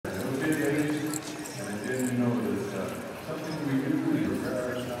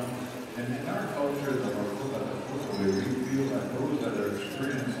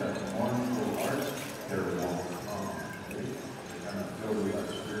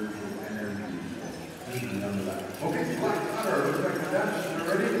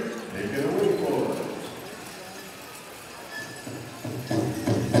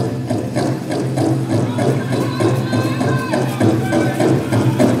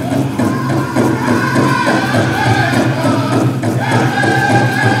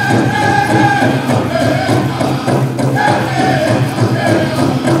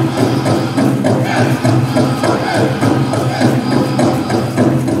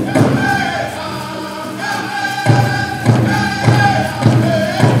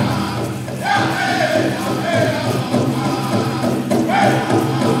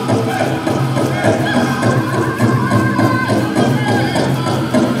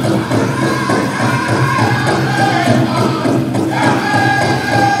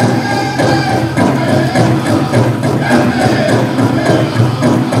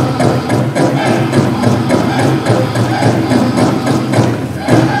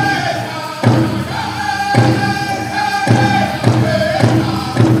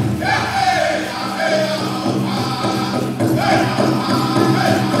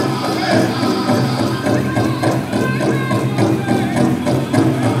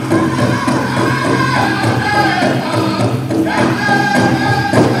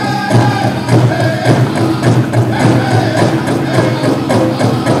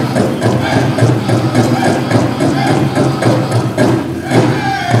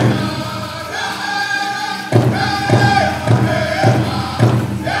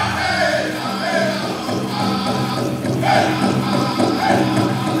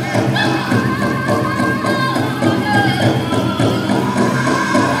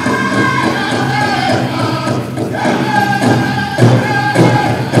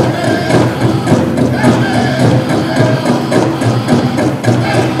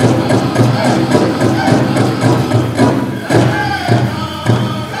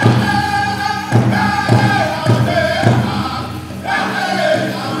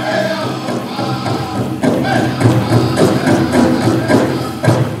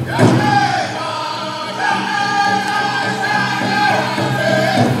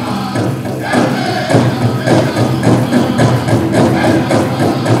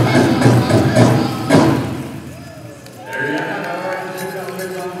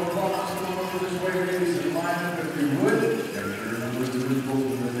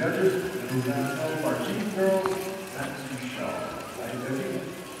Moving on to our Teen Girls Fantasy Shawl. Right, Vicky?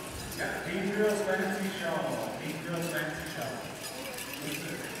 Yeah, Teen Girls Fantasy Shawl. Teen Girls Fantasy Shawl.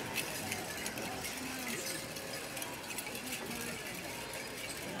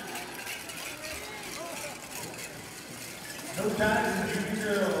 No time for Teen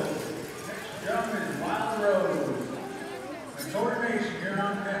Girls. Next jump is Wild Rose. And coordination, you're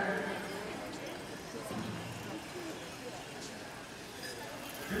on deck.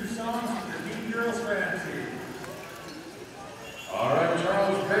 Two songs for the Teen Girls Fantasy. All right,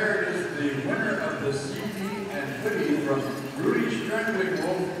 Charles Baird is the winner of the CD and hoodie from Rudy Strangling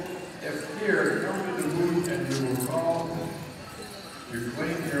Wolf. If here, come to the booth and you will call to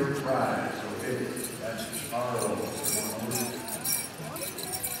claim your prize. Okay, that's Charles.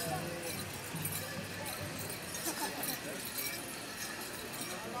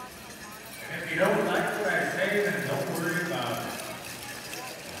 And if you don't like what I say, then don't worry about it.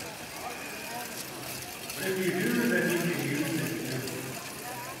 But if you do, then you can use it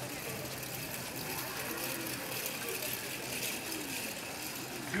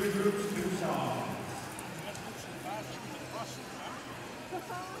too. Two groups, two songs.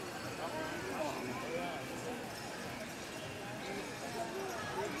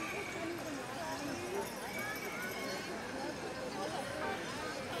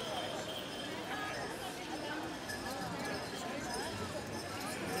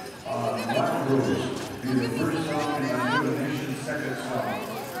 Wild Rose be the first song and my Nation's second song.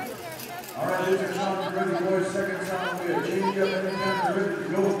 All right, ladies and gentlemen, ready, boys, second song will be a change up every time we're ready to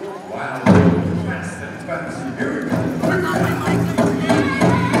go. Wild Rose, fast and fancy. Here we go.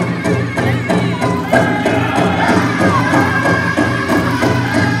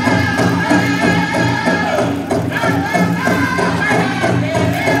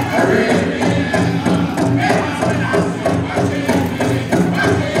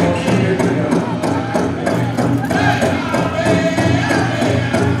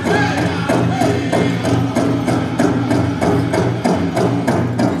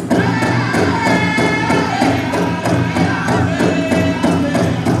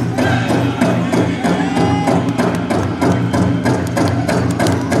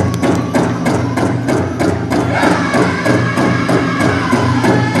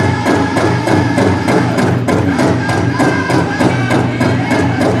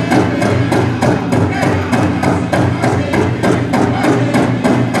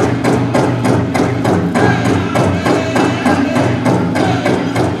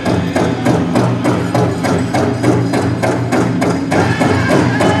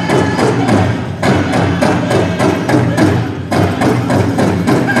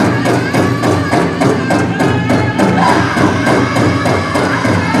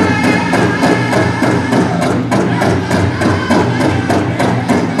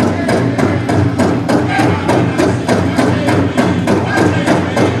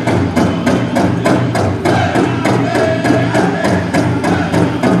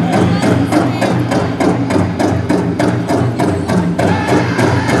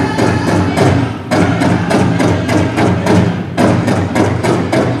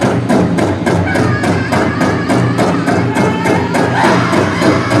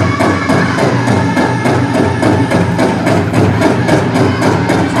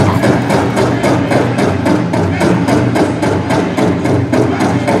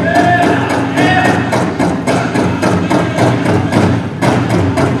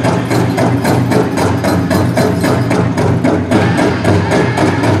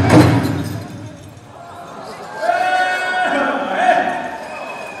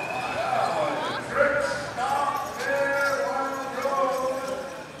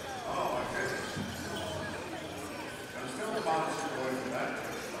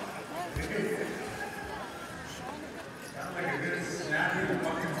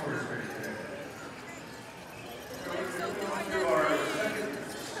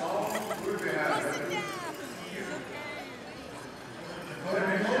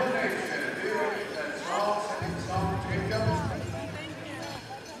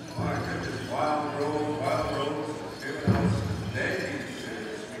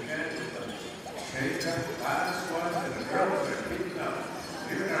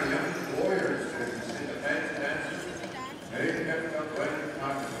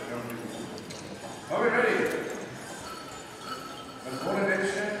 Are we ready? The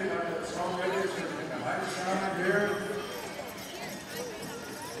coordination, we got the song ready, so we get the lights on here.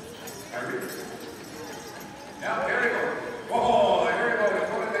 Are we? Now, here we go. Whoa, here we go, the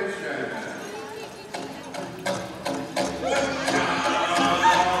coordination.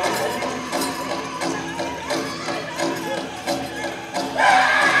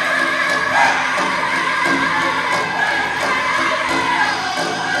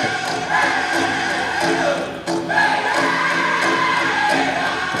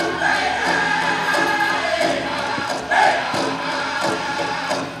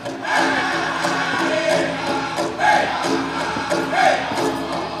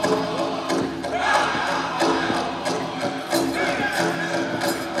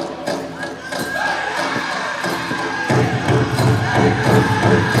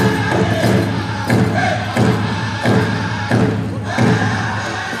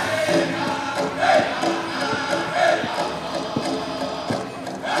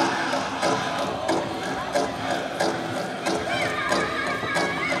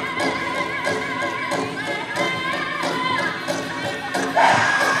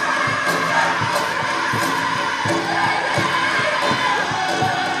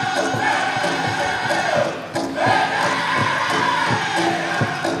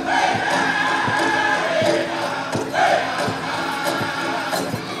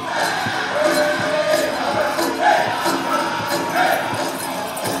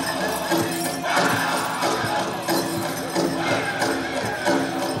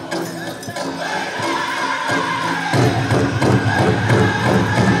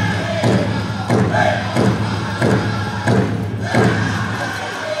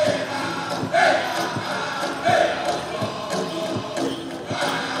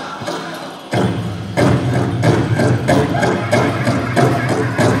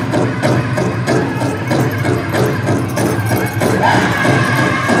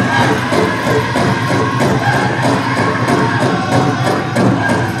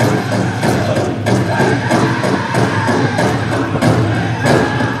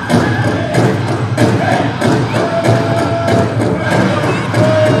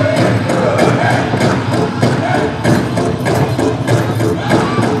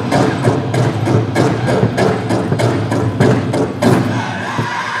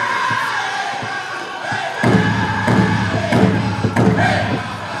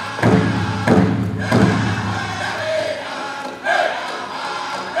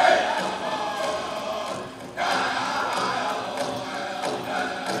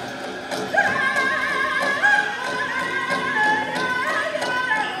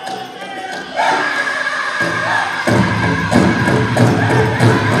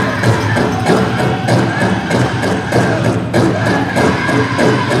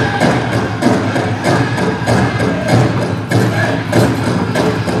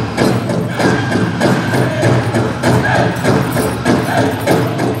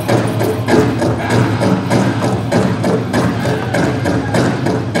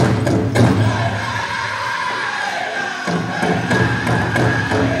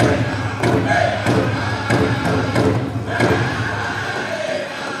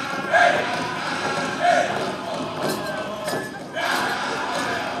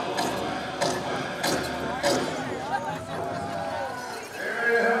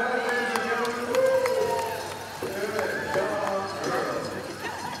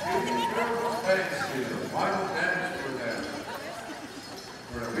 thanks to the final dance for them.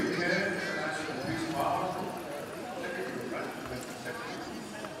 For the weekend, International Peace Powwow.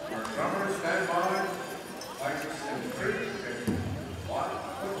 Our drummers stand by, like us in Creek and Watt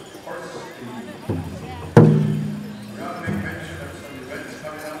Horse Team. We're going to make mention of some events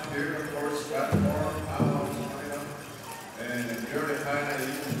coming up here, of course, platform, powwows coming up. And during the kind of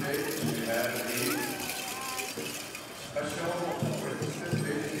evening days, we have a special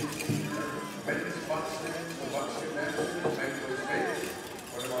Wednesday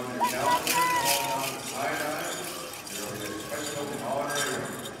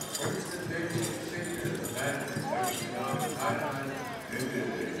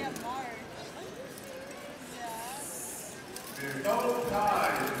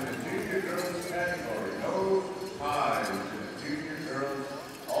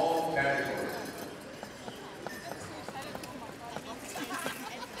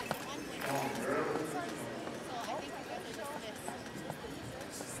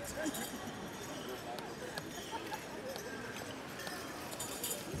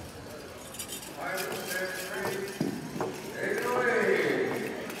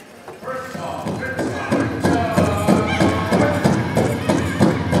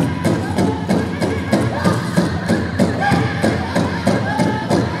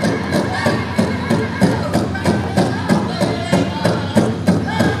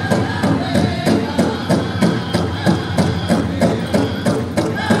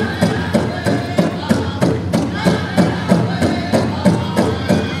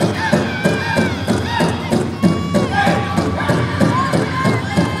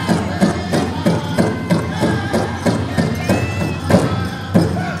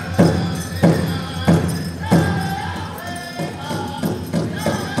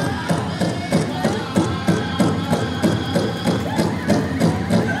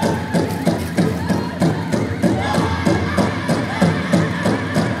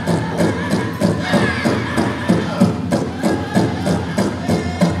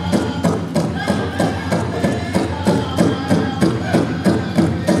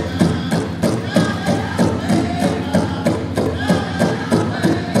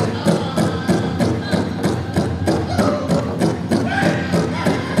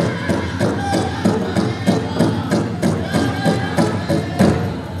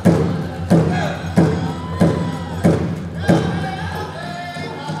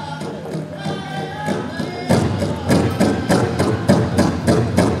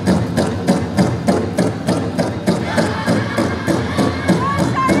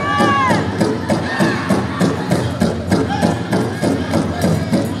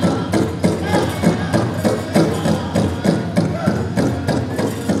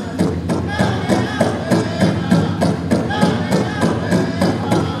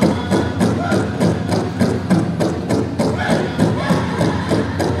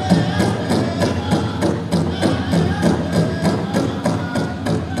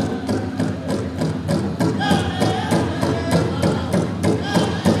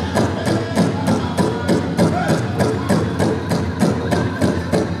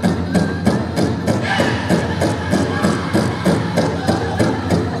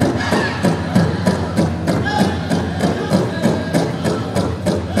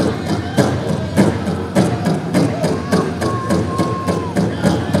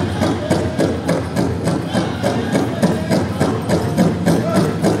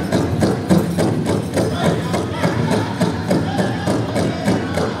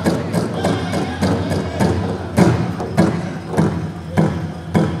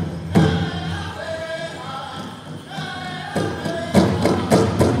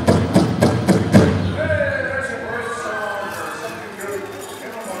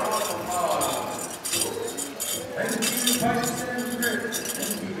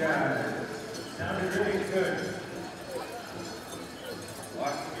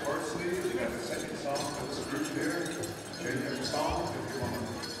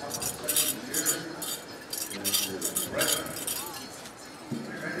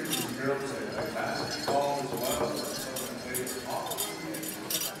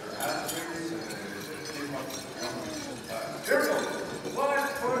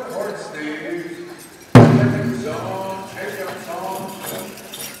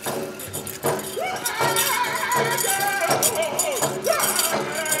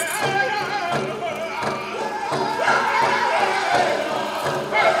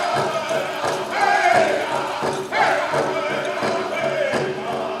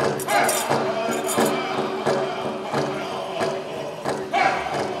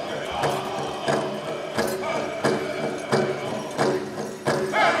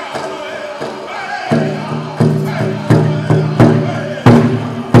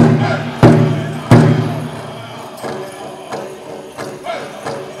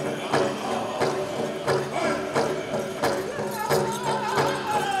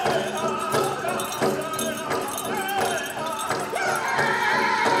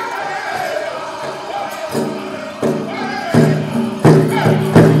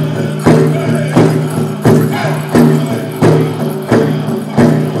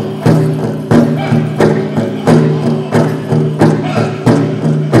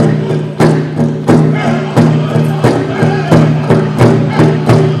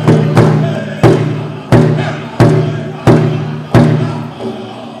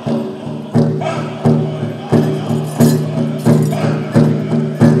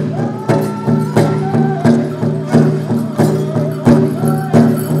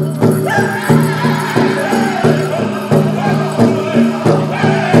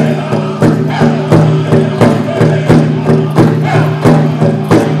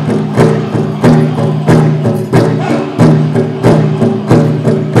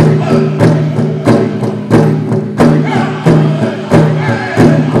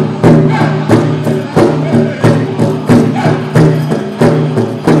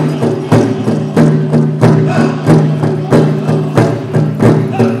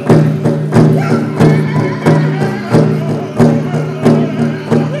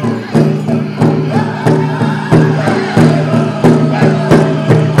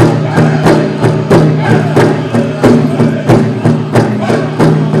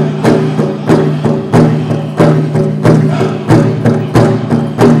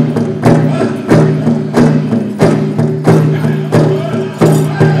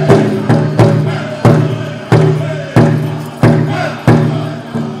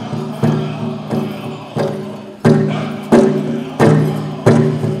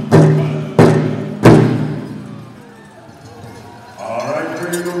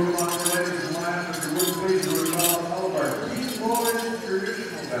there you go, come on, ladies and lads, if you would please, we'll call all of our Teen Boys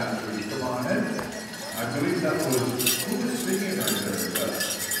traditional dancers. Come on in. I believe that was